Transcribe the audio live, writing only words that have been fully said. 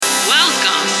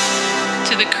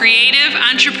the Creative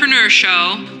Entrepreneur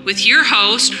Show with your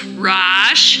host,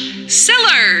 Raj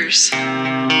Sillers.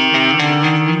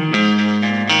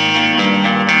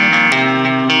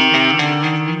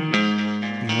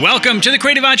 Welcome to the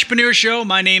Creative Entrepreneur Show.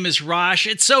 My name is Raj.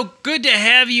 It's so good to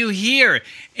have you here.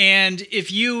 And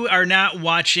if you are not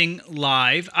watching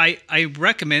live, I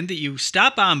recommend that you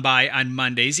stop on by on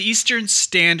Mondays, Eastern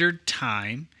Standard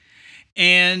Time,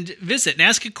 and visit and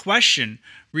ask a question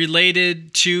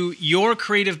related to your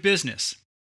creative business.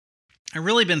 I've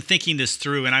really been thinking this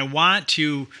through, and I want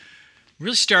to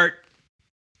really start,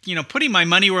 putting my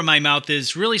money where my mouth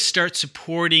is, really start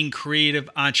supporting creative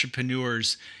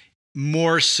entrepreneurs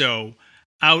more so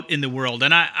out in the world.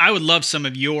 And I would love some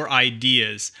of your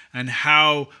ideas on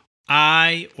how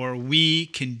I or we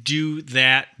can do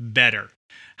that better.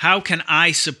 How can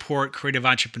I support creative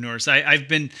entrepreneurs? I've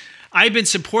been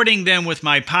supporting them with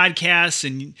my podcasts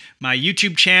and my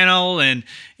YouTube channel and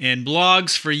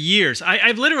blogs for years.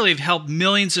 I've literally helped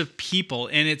millions of people,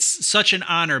 and it's such an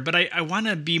honor, but I want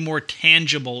to be more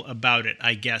tangible about it,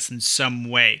 I guess, in some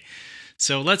way.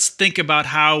 So let's think about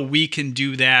how we can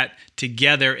do that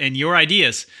together and your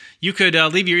ideas. You could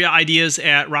leave your ideas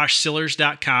at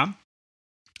rajsillers.com.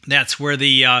 That's where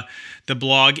the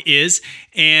blog is.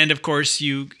 And of course,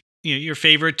 your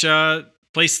favorite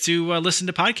place to listen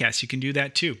to podcasts. You can do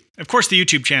that too. Of course, the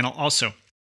YouTube channel also,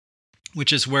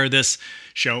 which is where this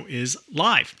show is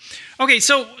live. Okay,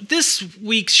 so this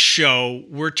week's show,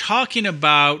 we're talking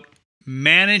about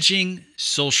managing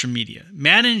social media,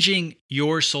 managing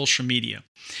your social media.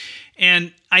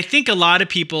 And I think a lot of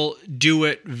people do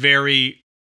it very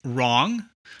wrong.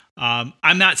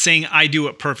 I'm not saying I do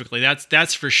it perfectly.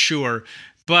 That's for sure.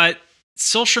 But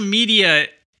social media,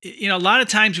 a lot of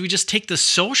times we just take the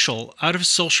social out of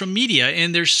social media,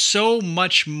 and there's so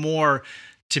much more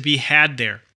to be had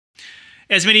there.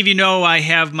 As many of you know, I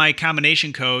have my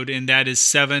combination code, and that is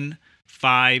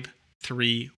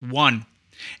 7531.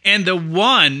 And the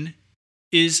one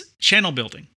is channel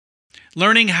building,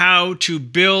 learning how to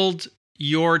build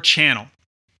your channel.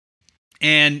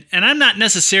 And I'm not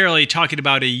necessarily talking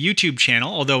about a YouTube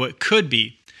channel, although it could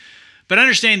be, but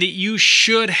understand that you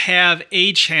should have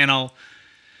a channel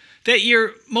that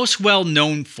you're most well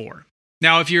known for.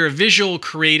 Now, if you're a visual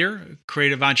creator, a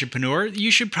creative entrepreneur, you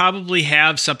should probably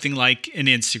have something like an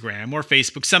Instagram or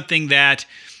Facebook, something that,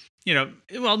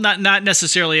 not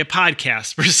necessarily a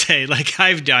podcast per se, like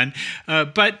I've done,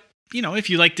 but if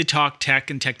you like to talk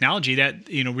tech and technology that,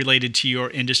 related to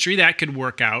your industry, that could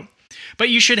work out. But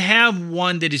you should have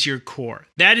one that is your core.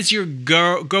 That is your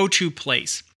go-to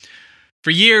place.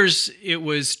 For years, it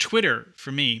was Twitter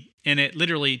for me, and it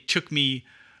literally took me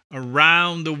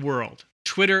around the world.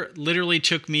 Twitter literally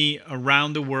took me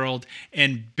around the world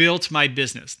and built my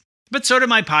business. But so did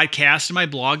my podcast and my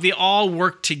blog. They all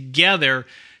work together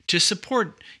to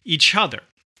support each other.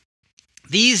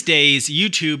 These days,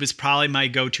 YouTube is probably my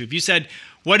go-to. If you said,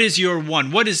 what is your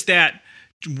one? What is that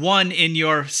one in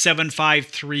your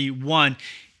 7531?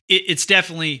 It's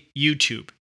definitely YouTube.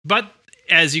 But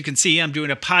as you can see, I'm doing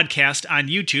a podcast on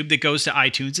YouTube that goes to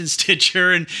iTunes and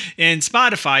Stitcher and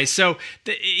Spotify. So,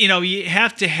 you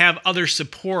have to have other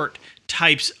support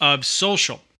types of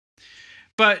social.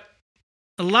 But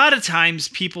a lot of times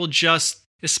people just,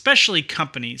 especially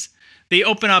companies, they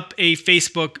open up a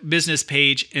Facebook business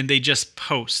page and they just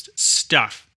post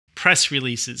stuff, press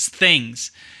releases,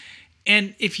 things.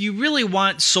 And if you really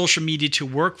want social media to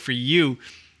work for you,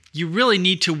 you really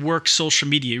need to work social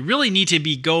media. You really need to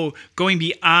be going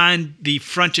beyond the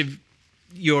front of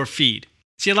your feed.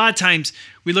 See, a lot of times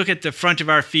we look at the front of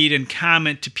our feed and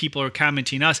comment to people who are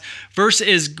commenting us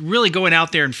versus really going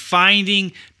out there and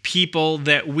finding people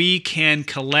that we can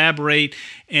collaborate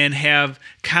and have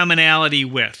commonality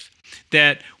with,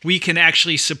 that we can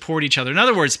actually support each other. In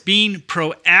other words, being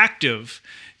proactive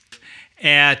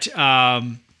at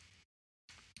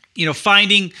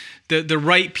finding the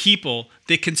right people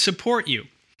that can support you.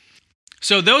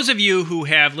 So those of you who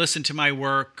have listened to my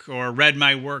work or read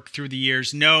my work through the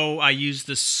years know I use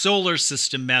the solar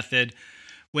system method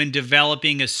when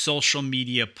developing a social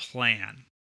media plan.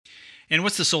 And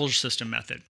what's the solar system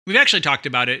method? We've actually talked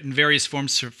about it in various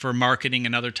forms for marketing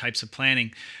and other types of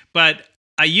planning, but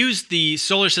I use the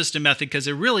solar system method because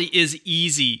it really is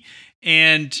easy.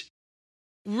 And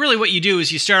really what you do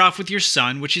is you start off with your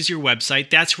sun, which is your website.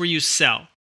 That's where you sell.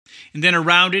 And then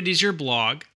around it is your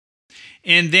blog.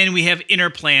 And then we have inner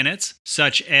planets,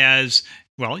 such as,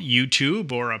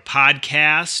 YouTube or a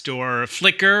podcast or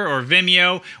Flickr or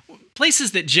Vimeo,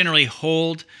 places that generally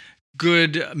hold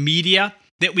good media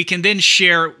that we can then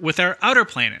share with our outer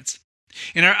planets.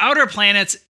 And our outer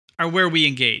planets are where we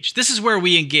engage. This is where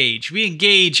we engage. We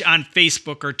engage on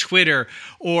Facebook or Twitter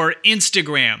or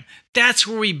Instagram. That's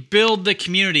where we build the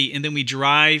community, and then we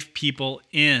drive people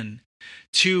in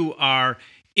to our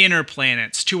inner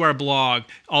planets, to our blog,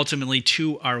 ultimately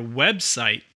to our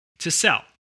website to sell.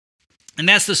 And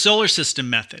that's the solar system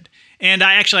method. And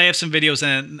I have some videos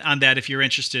on that if you're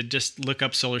interested. Just look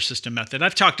up solar system method.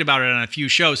 I've talked about it on a few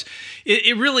shows.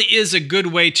 It really is a good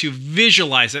way to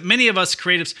visualize it. Many of us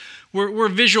creatives, we're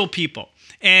visual people.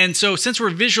 And so since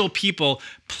we're visual people,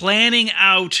 planning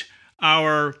out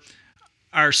our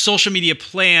social media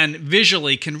plan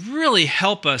visually can really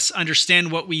help us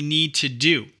understand what we need to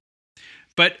do.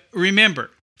 But remember,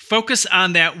 focus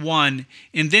on that one,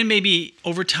 and then maybe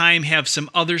over time have some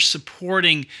other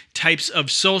supporting types of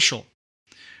social.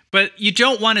 But you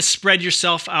don't want to spread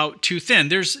yourself out too thin.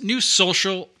 There's new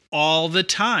social all the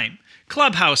time.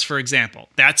 Clubhouse, for example,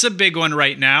 that's a big one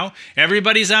right now.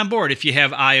 Everybody's on board. If you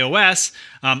have iOS,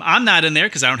 I'm not in there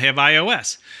because I don't have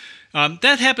iOS.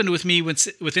 That happened with me with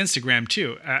Instagram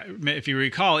too. If you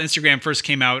recall, Instagram first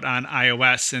came out on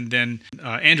iOS and then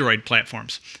Android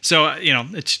platforms. So,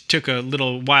 it took a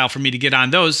little while for me to get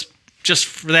on those just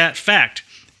for that fact.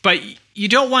 But you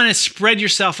don't want to spread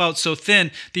yourself out so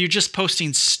thin that you're just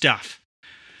posting stuff.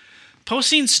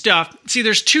 Posting stuff, see,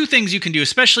 there's two things you can do,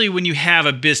 especially when you have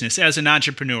a business as an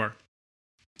entrepreneur.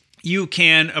 You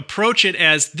can approach it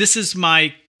as this is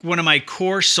one of my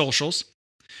core socials,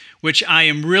 which I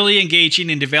am really engaging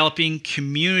in developing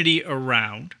community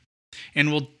around.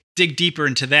 And we'll dig deeper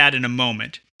into that in a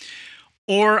moment.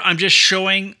 Or I'm just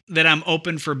showing that I'm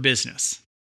open for business.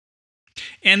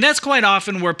 And that's quite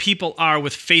often where people are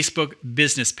with Facebook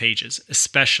business pages,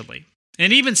 especially.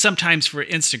 And even sometimes for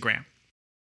Instagram.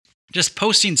 Just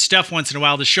posting stuff once in a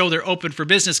while to show they're open for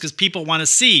business because people want to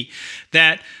see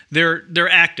that they're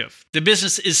active. The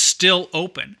business is still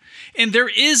open. And there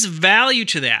is value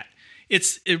to that.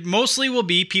 It mostly will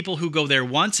be people who go there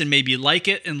once and maybe like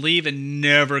it and leave and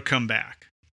never come back.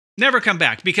 Never come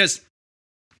back because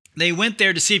they went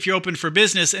there to see if you're open for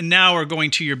business and now are going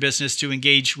to your business to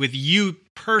engage with you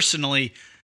personally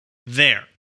there.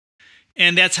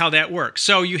 And that's how that works.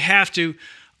 So you have to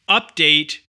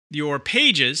update your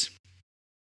pages,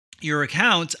 your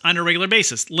accounts on a regular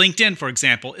basis. LinkedIn, for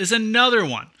example, is another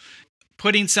one.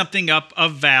 Putting something up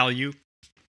of value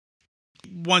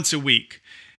once a week.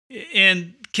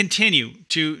 And continue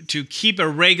to keep a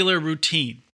regular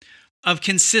routine of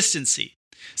consistency.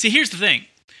 See, here's the thing.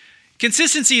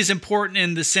 Consistency is important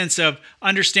in the sense of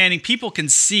understanding people can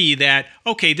see that,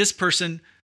 okay, this person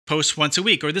posts once a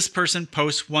week, or this person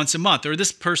posts once a month, or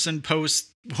this person posts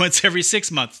once every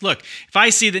 6 months. Look, if I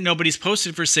see that nobody's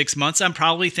posted for 6 months, I'm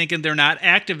probably thinking they're not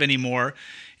active anymore,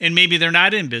 and maybe they're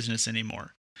not in business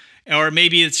anymore. Or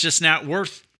maybe it's just not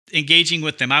worth engaging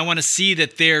with them. I want to see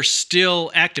that they're still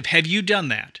active. Have you done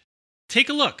that? Take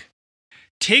a look.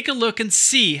 Take a look and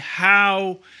see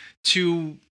how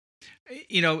to,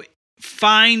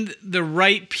 find the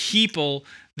right people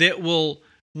that will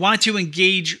want to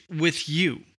engage with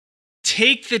you.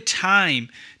 Take the time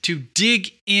to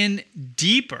dig in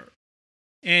deeper,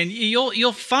 and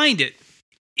you'll find it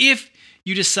if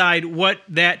you decide what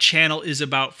that channel is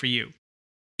about for you.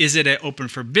 Is it an open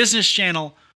for business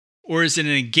channel? Or is it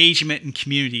an engagement and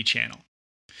community channel?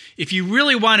 If you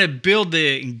really want to build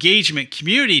the engagement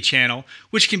community channel,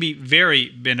 which can be very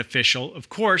beneficial, of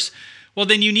course, well,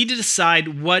 then you need to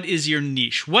decide what is your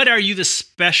niche. What are you the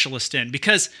specialist in?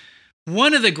 Because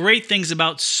one of the great things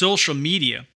about social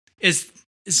media is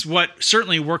what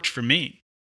certainly worked for me,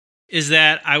 is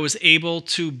that I was able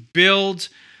to build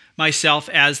myself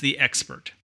as the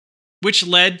expert, which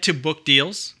led to book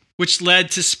deals, which led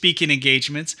to speaking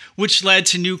engagements, which led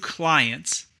to new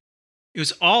clients. It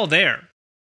was all there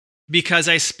because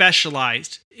I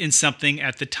specialized in something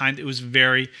at the time that was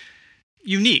very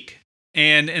unique,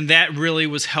 and that really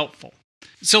was helpful.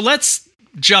 So let's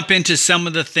jump into some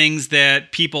of the things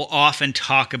that people often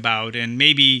talk about and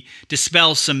maybe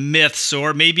dispel some myths,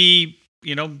 or maybe,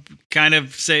 kind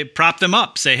of prop them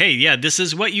up, say, hey, yeah, this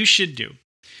is what you should do.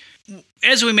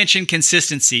 As we mentioned,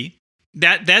 consistency.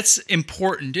 That's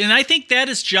important. And I think that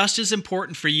is just as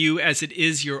important for you as it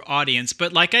is your audience.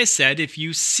 But like I said, if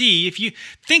you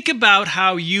think about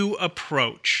how you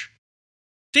approach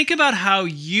a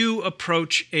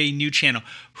new channel.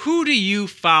 Who do you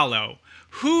follow?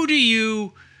 Who do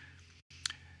you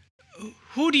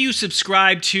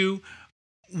subscribe to?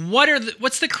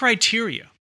 What's the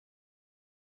criteria?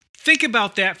 Think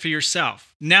about that for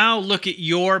yourself. Now look at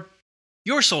your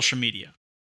social media.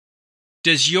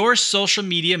 Does your social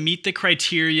media meet the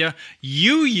criteria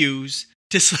you use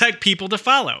to select people to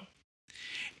follow?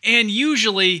 And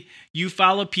usually You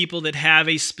follow people that have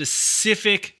a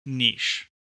specific niche.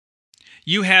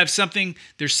 You have something,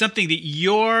 there's something that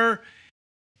you're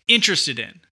interested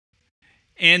in.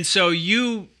 And so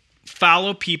you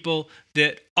follow people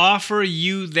that offer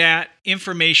you that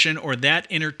information or that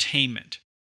entertainment.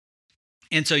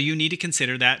 And so you need to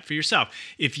consider that for yourself.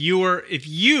 If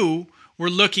you were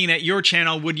looking at your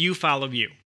channel, would you follow you?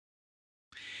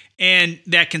 And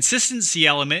that consistency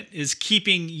element is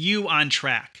keeping you on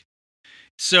track.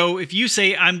 So if you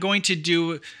say, I'm going to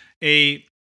do a,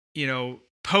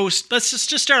 post, let's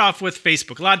just start off with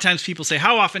Facebook. A lot of times people say,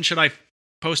 how often should I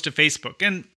post to Facebook?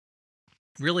 And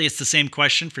really, it's the same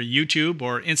question for YouTube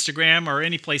or Instagram or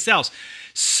any place else.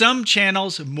 Some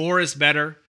channels, more is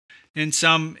better, and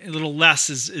some a little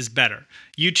less is better.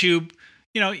 YouTube,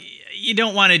 you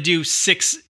don't want to do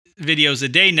 6 videos a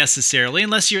day necessarily,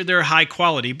 unless they're high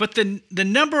quality. But the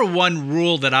number one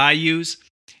rule that I use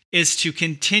is to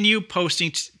continue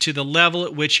posting to the level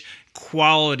at which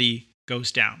quality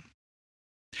goes down.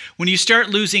 When you start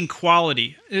losing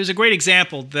quality, there's a great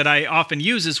example that I often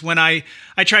use is when I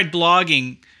tried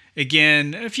blogging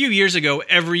again a few years ago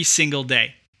every single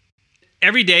day.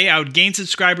 Every day I would gain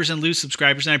subscribers and lose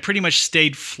subscribers, and I pretty much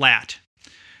stayed flat.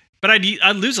 But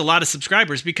I'd lose a lot of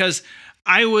subscribers because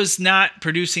I was not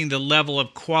producing the level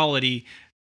of quality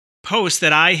posts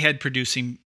that I had produced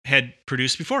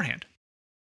beforehand.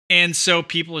 And so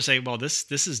people would say, well, this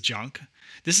is junk.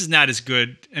 This is not as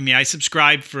good. I mean, I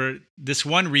subscribed for this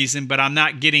one reason, but I'm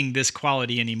not getting this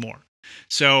quality anymore.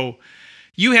 So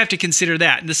you have to consider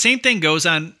that. And the same thing goes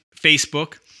on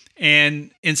Facebook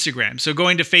and Instagram. So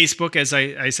going to Facebook, as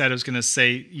I said, I was going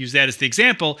to use that as the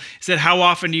example, is that how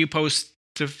often do you post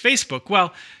to Facebook?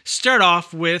 Well, start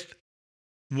off with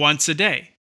once a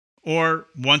day or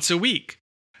once a week.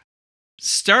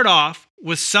 Start off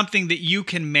with something that you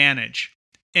can manage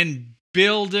and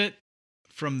build it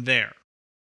from there.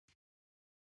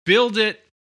 Build it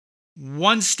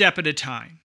one step at a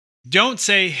time. Don't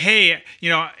say, hey,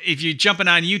 if you're jumping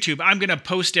on YouTube, I'm going to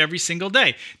post every single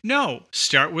day. No,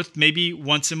 start with maybe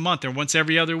once a month or once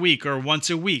every other week or once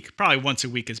a week. Probably once a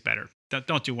week is better.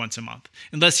 Don't do once a month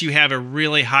unless you have a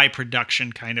really high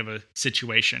production kind of a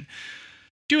situation.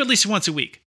 Do at least once a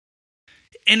week.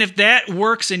 And if that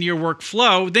works in your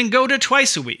workflow, then go to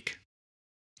twice a week.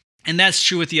 And that's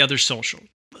true with the other social.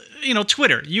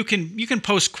 Twitter, you can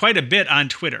post quite a bit on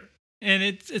Twitter, and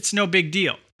it's no big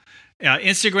deal.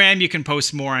 Instagram, you can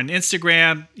post more on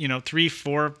Instagram, 3,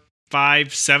 4,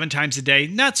 5, 7 times a day.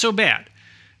 Not so bad.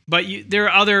 But there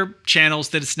are other channels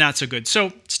that it's not so good.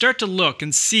 So start to look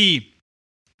and see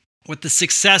what the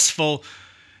successful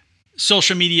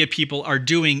social media people are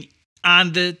doing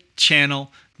on the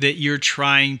channel that you're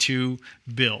trying to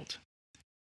build.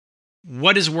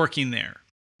 What is working there?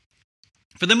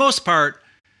 For the most part,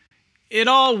 it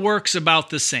all works about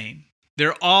the same.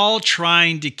 They're all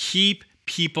trying to keep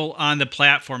people on the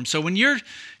platform. So when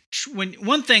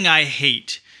one thing I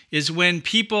hate is when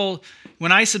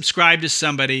I subscribe to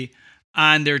somebody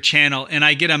on their channel and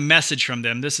I get a message from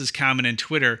them. This is common in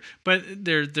Twitter, but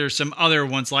there's some other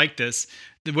ones like this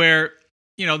where,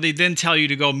 they then tell you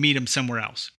to go meet them somewhere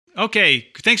else. Okay,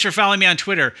 thanks for following me on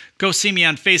Twitter. Go see me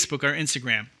on Facebook or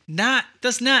Instagram. No.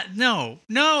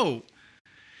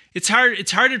 It's hard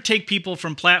to take people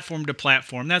from platform to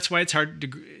platform. That's why it's hard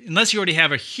to, unless you already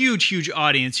have a huge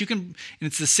audience, and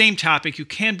it's the same topic, you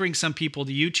can bring some people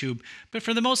to YouTube, but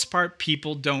for the most part,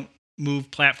 people don't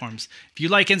move platforms. If you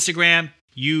like Instagram,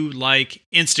 you like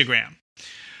Instagram.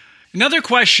 Another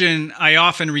question I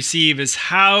often receive is,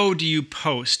 how do you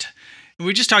post? And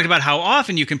we just talked about how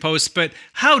often you can post, but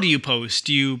how do you post?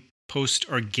 Do you post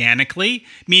organically?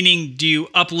 Meaning, do you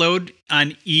upload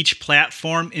on each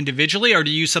platform individually, or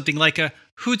do you use something like a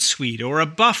Hootsuite or a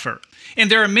Buffer?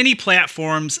 And there are many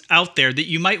platforms out there that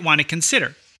you might want to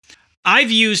consider.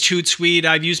 I've used Hootsuite,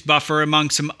 I've used Buffer among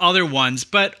some other ones,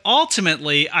 but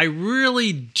ultimately, I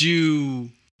really do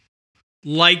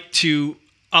like to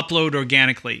upload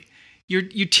organically.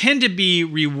 You tend to be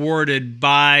rewarded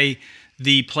by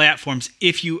the platforms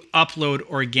if you upload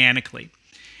organically.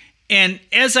 And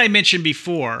as I mentioned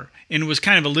before, and was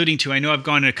kind of alluding to, I know I've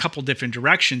gone in a couple different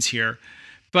directions here,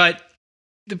 but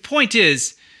the point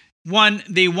is, one,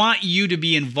 they want you to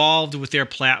be involved with their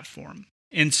platform.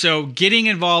 And so getting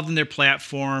involved in their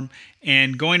platform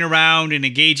and going around and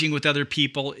engaging with other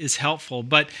people is helpful.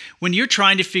 But when you're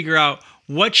trying to figure out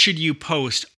what should you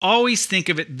post, always think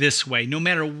of it this way, no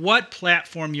matter what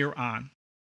platform you're on.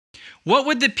 What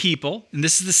would the people, and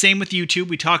this is the same with YouTube,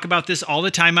 we talk about this all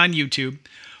the time on YouTube,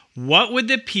 what would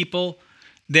the people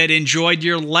that enjoyed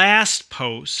your last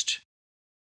post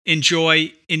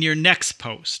enjoy in your next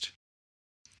post?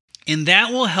 And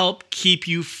that will help keep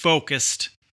you focused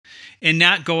and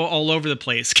not go all over the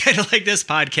place, kind of like this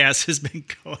podcast has been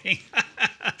going.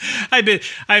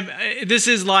 This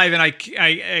is live, and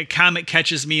a comment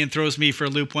catches me and throws me for a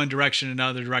loop one direction and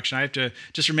another direction. I have to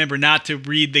just remember not to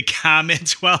read the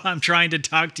comments while I'm trying to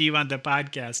talk to you on the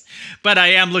podcast. But I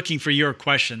am looking for your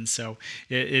questions, so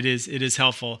it is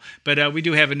helpful. But we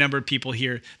do have a number of people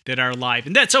here that are live,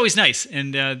 and that's always nice.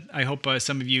 And I hope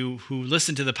some of you who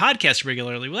listen to the podcast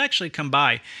regularly will actually come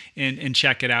by and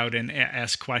check it out and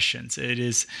ask questions. It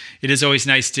is always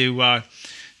nice to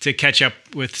catch up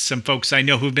with some folks I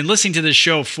know who've been listening to this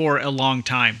show for a long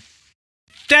time.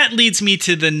 That leads me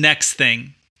to the next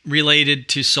thing related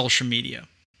to social media.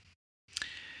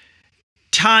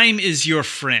 Time is your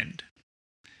friend.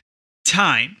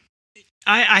 Time.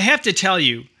 I have to tell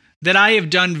you that I have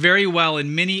done very well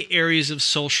in many areas of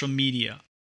social media.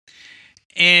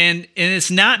 And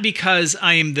it's not because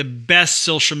I am the best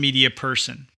social media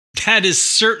person. That is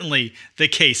certainly the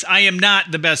case. I am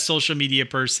not the best social media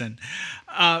person,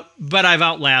 but I've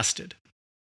outlasted.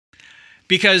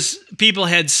 Because people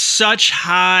had such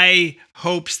high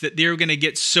hopes that they were going to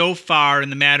get so far in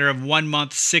the matter of 1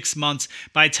 month, 6 months.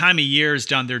 By the time a year is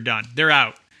done, they're done. They're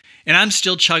out. And I'm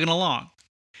still chugging along.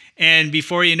 And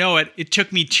before you know it, it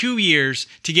took me 2 years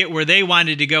to get where they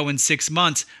wanted to go in 6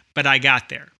 months, but I got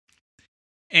there.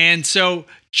 And so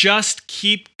just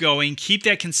keep going, keep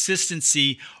that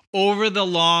consistency over the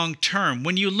long term.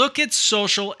 When you look at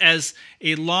social as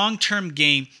a long-term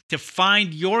game to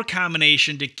find your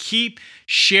combination, to keep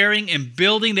sharing and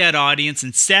building that audience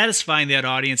and satisfying that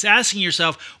audience, asking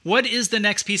yourself, what is the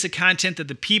next piece of content that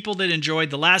the people that enjoyed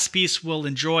the last piece will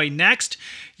enjoy next?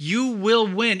 You will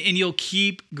win and you'll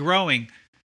keep growing.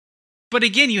 But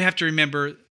again, you have to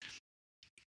remember,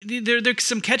 there's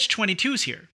some catch-22s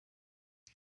here.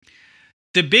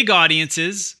 The big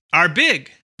audiences are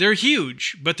big. They're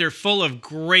huge, but they're full of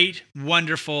great,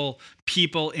 wonderful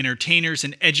people, entertainers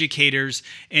and educators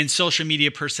and social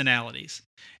media personalities.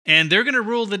 And they're going to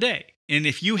rule the day. And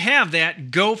if you have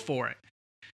that, go for it.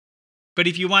 But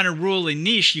if you want to rule a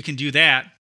niche, you can do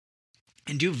that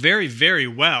and do very, very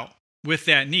well with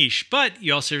that niche. But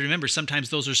you also remember, sometimes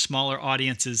those are smaller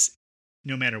audiences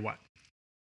no matter what.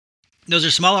 Those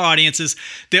are smaller audiences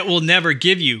that will never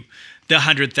give you the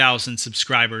 100,000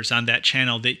 subscribers on that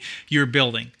channel that you're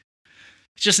building.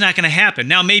 It's just not going to happen.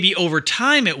 Now, maybe over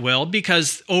time it will,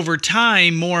 because over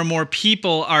time, more and more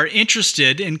people are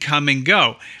interested and come and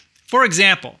go. For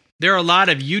example, there are a lot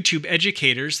of YouTube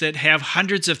educators that have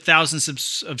hundreds of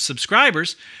thousands of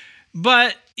subscribers,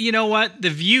 but you know what? The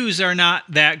views are not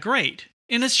that great.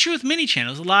 And it's true with many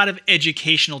channels. A lot of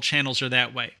educational channels are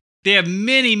that way. They have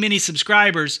many, many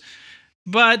subscribers,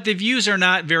 but the views are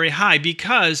not very high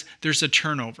because there's a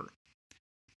turnover.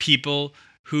 People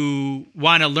who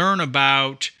want to learn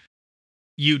about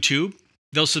YouTube,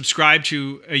 they'll subscribe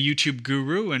to a YouTube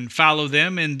guru and follow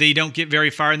them, and they don't get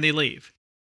very far and they leave.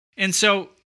 And so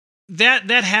that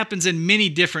happens in many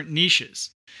different niches.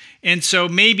 And so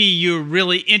maybe you're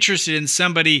really interested in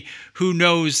somebody who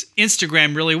knows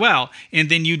Instagram really well, and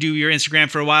then you do your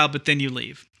Instagram for a while, but then you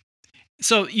leave.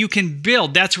 So you can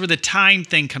build. That's where the time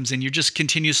thing comes in. You're just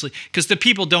continuously, because the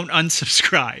people don't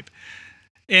unsubscribe.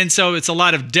 And so it's a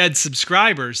lot of dead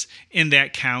subscribers in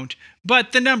that count,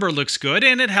 but the number looks good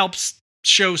and it helps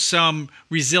show some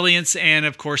resilience and,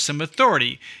 of course, some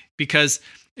authority, because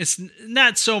it's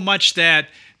not so much that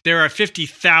there are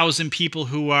 50,000 people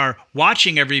who are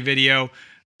watching every video,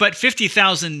 but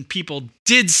 50,000 people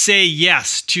did say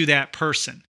yes to that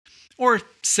person or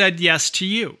said yes to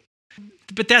you.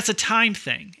 But that's a time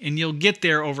thing, and you'll get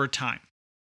there over time.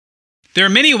 There are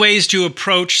many ways to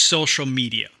approach social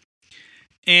media.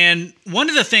 And one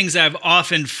of the things I've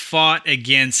often fought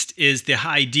against is the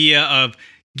idea of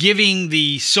giving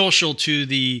the social to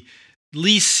the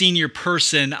least senior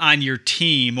person on your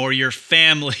team or your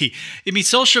family. I mean,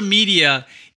 social media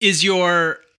is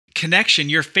your connection,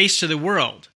 your face to the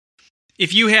world.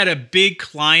 If you had a big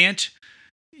client,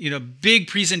 big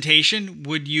presentation,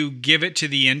 would you give it to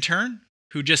the intern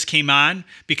who just came on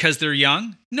because they're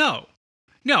young? No.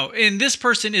 And this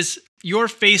person is your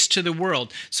face to the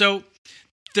world. So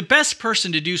the best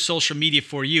person to do social media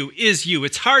for you is you.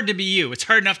 It's hard to be you. It's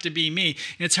hard enough to be me.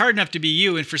 And it's hard enough to be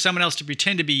you and for someone else to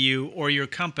pretend to be you or your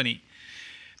company.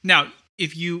 Now,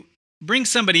 if you bring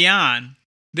somebody on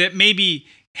that maybe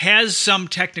has some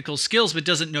technical skills but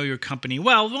doesn't know your company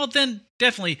well, then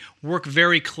definitely work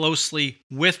very closely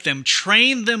with them.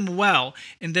 Train them well,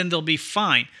 and then they'll be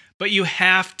fine. But you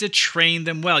have to train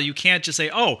them well. You can't just say,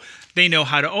 oh, they know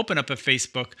how to open up a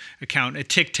Facebook account, a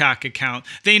TikTok account.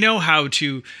 They know how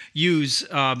to use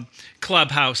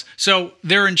Clubhouse. So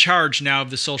they're in charge now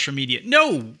of the social media.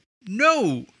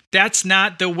 No, that's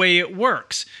not the way it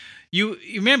works. You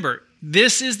remember,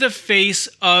 this is the face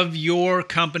of your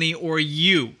company or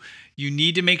you. You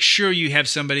need to make sure you have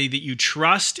somebody that you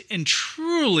trust and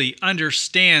truly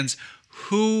understands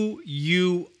who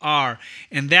you are.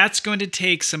 And that's going to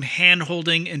take some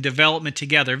hand-holding and development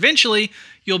together. Eventually,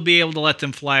 you'll be able to let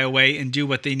them fly away and do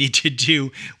what they need to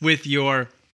do with your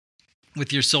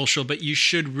social, but you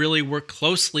should really work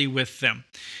closely with them.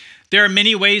 There are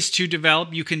many ways to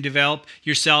develop. You can develop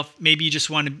yourself. Maybe you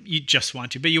want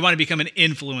to, but you want to become an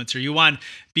influencer. You want to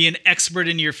be an expert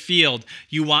in your field.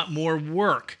 You want more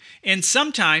work. And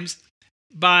sometimes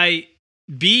by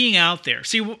being out there,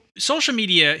 see, social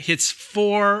media hits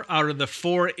 4 out of the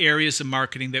 4 areas of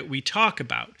marketing that we talk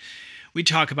about. We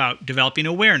talk about developing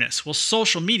awareness. Well,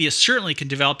 social media certainly can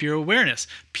develop your awareness.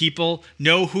 People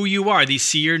know who you are. They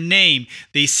see your name.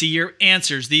 They see your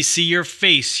answers. They see your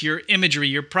face, your imagery,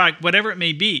 your product, whatever it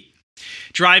may be.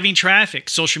 Driving traffic.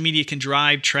 Social media can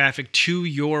drive traffic to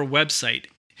your website.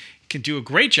 It can do a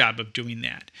great job of doing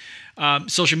that.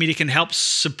 Social media can help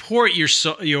support your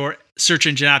search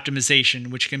engine optimization,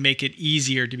 which can make it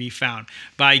easier to be found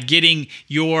by getting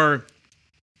your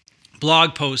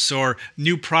blog posts or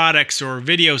new products or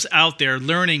videos out there,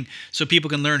 learning so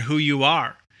people can learn who you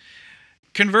are.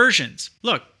 Conversions.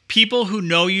 Look, people who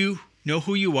know you, know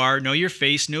who you are, know your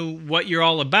face, know what you're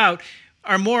all about,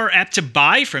 are more apt to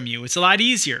buy from you. It's a lot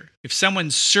easier. If someone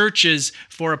searches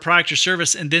for a product or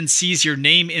service and then sees your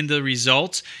name in the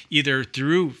results, either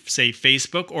through, say,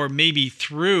 Facebook or maybe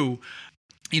through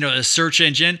a search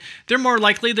engine, they're more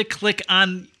likely to click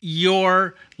on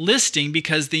your listing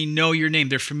because they know your name.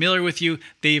 They're familiar with you.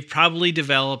 They've probably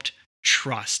developed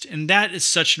trust. And that is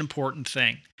such an important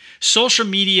thing. Social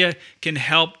media can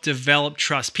help develop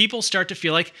trust. People start to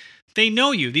feel like they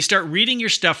know you. They start reading your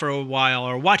stuff for a while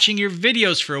or watching your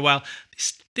videos for a while.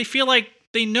 They feel like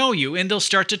they know you, and they'll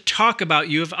start to talk about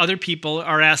you if other people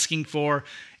are asking for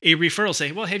a referral.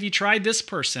 Say, well, have you tried this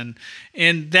person?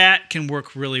 And that can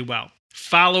work really well.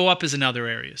 Follow-up is another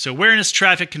area. So awareness,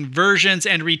 traffic, conversions,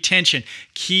 and retention.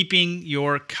 Keeping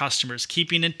your customers,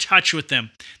 keeping in touch with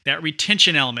them. That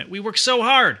retention element. We work so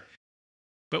hard,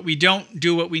 but we don't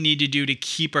do what we need to do to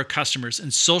keep our customers.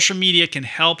 And social media can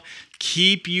help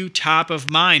keep you top of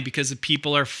mind because if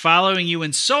people are following you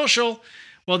in social,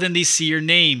 well, then they see your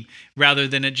name rather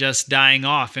than it just dying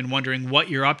off and wondering what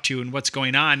you're up to and what's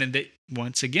going on. And that,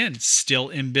 once again, still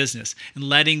in business and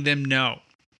letting them know.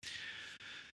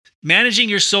 Managing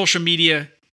your social media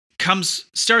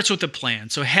starts with a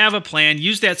plan. So have a plan,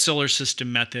 use that solar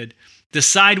system method,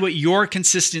 decide what your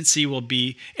consistency will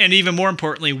be, and even more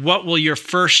importantly, what will your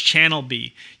first channel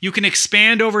be? You can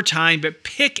expand over time, but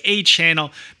pick a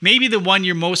channel, maybe the one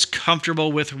you're most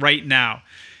comfortable with right now.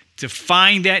 To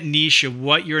find that niche of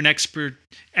what you're an expert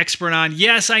on.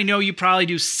 Yes, I know you probably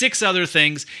do 6 other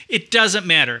things. It doesn't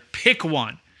matter. Pick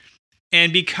one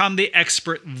and become the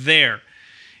expert there.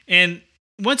 And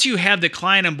once you have the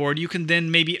client on board, you can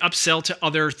then maybe upsell to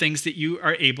other things that you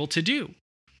are able to do.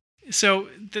 So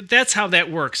that's how that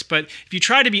works. But if you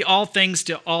try to be all things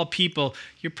to all people,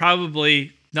 you're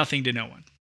probably nothing to no one.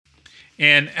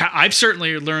 And I've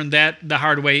certainly learned that the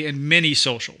hard way in many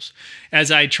socials as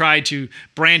I try to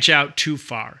branch out too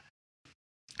far.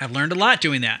 I've learned a lot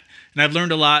doing that. And I've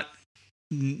learned a lot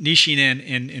niching in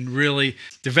and really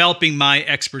developing my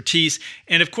expertise.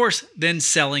 And of course, then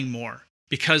selling more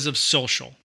because of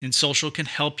social. And social can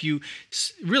help you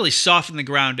really soften the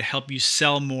ground to help you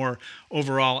sell more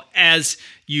overall as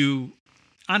you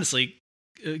honestly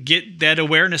get that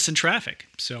awareness and traffic.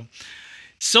 So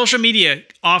social media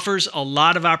offers a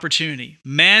lot of opportunity.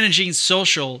 Managing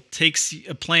social takes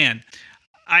a plan.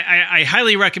 I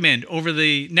highly recommend over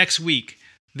the next week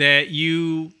that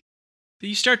you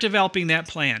start developing that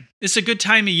plan. It's a good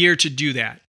time of year to do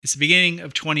that. It's the beginning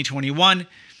of 2021.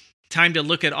 Time to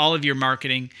look at all of your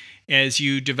marketing as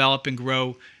you develop and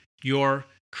grow your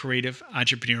creative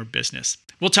entrepreneur business.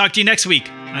 We'll talk to you next week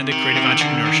on the Creative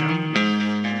Entrepreneur Show.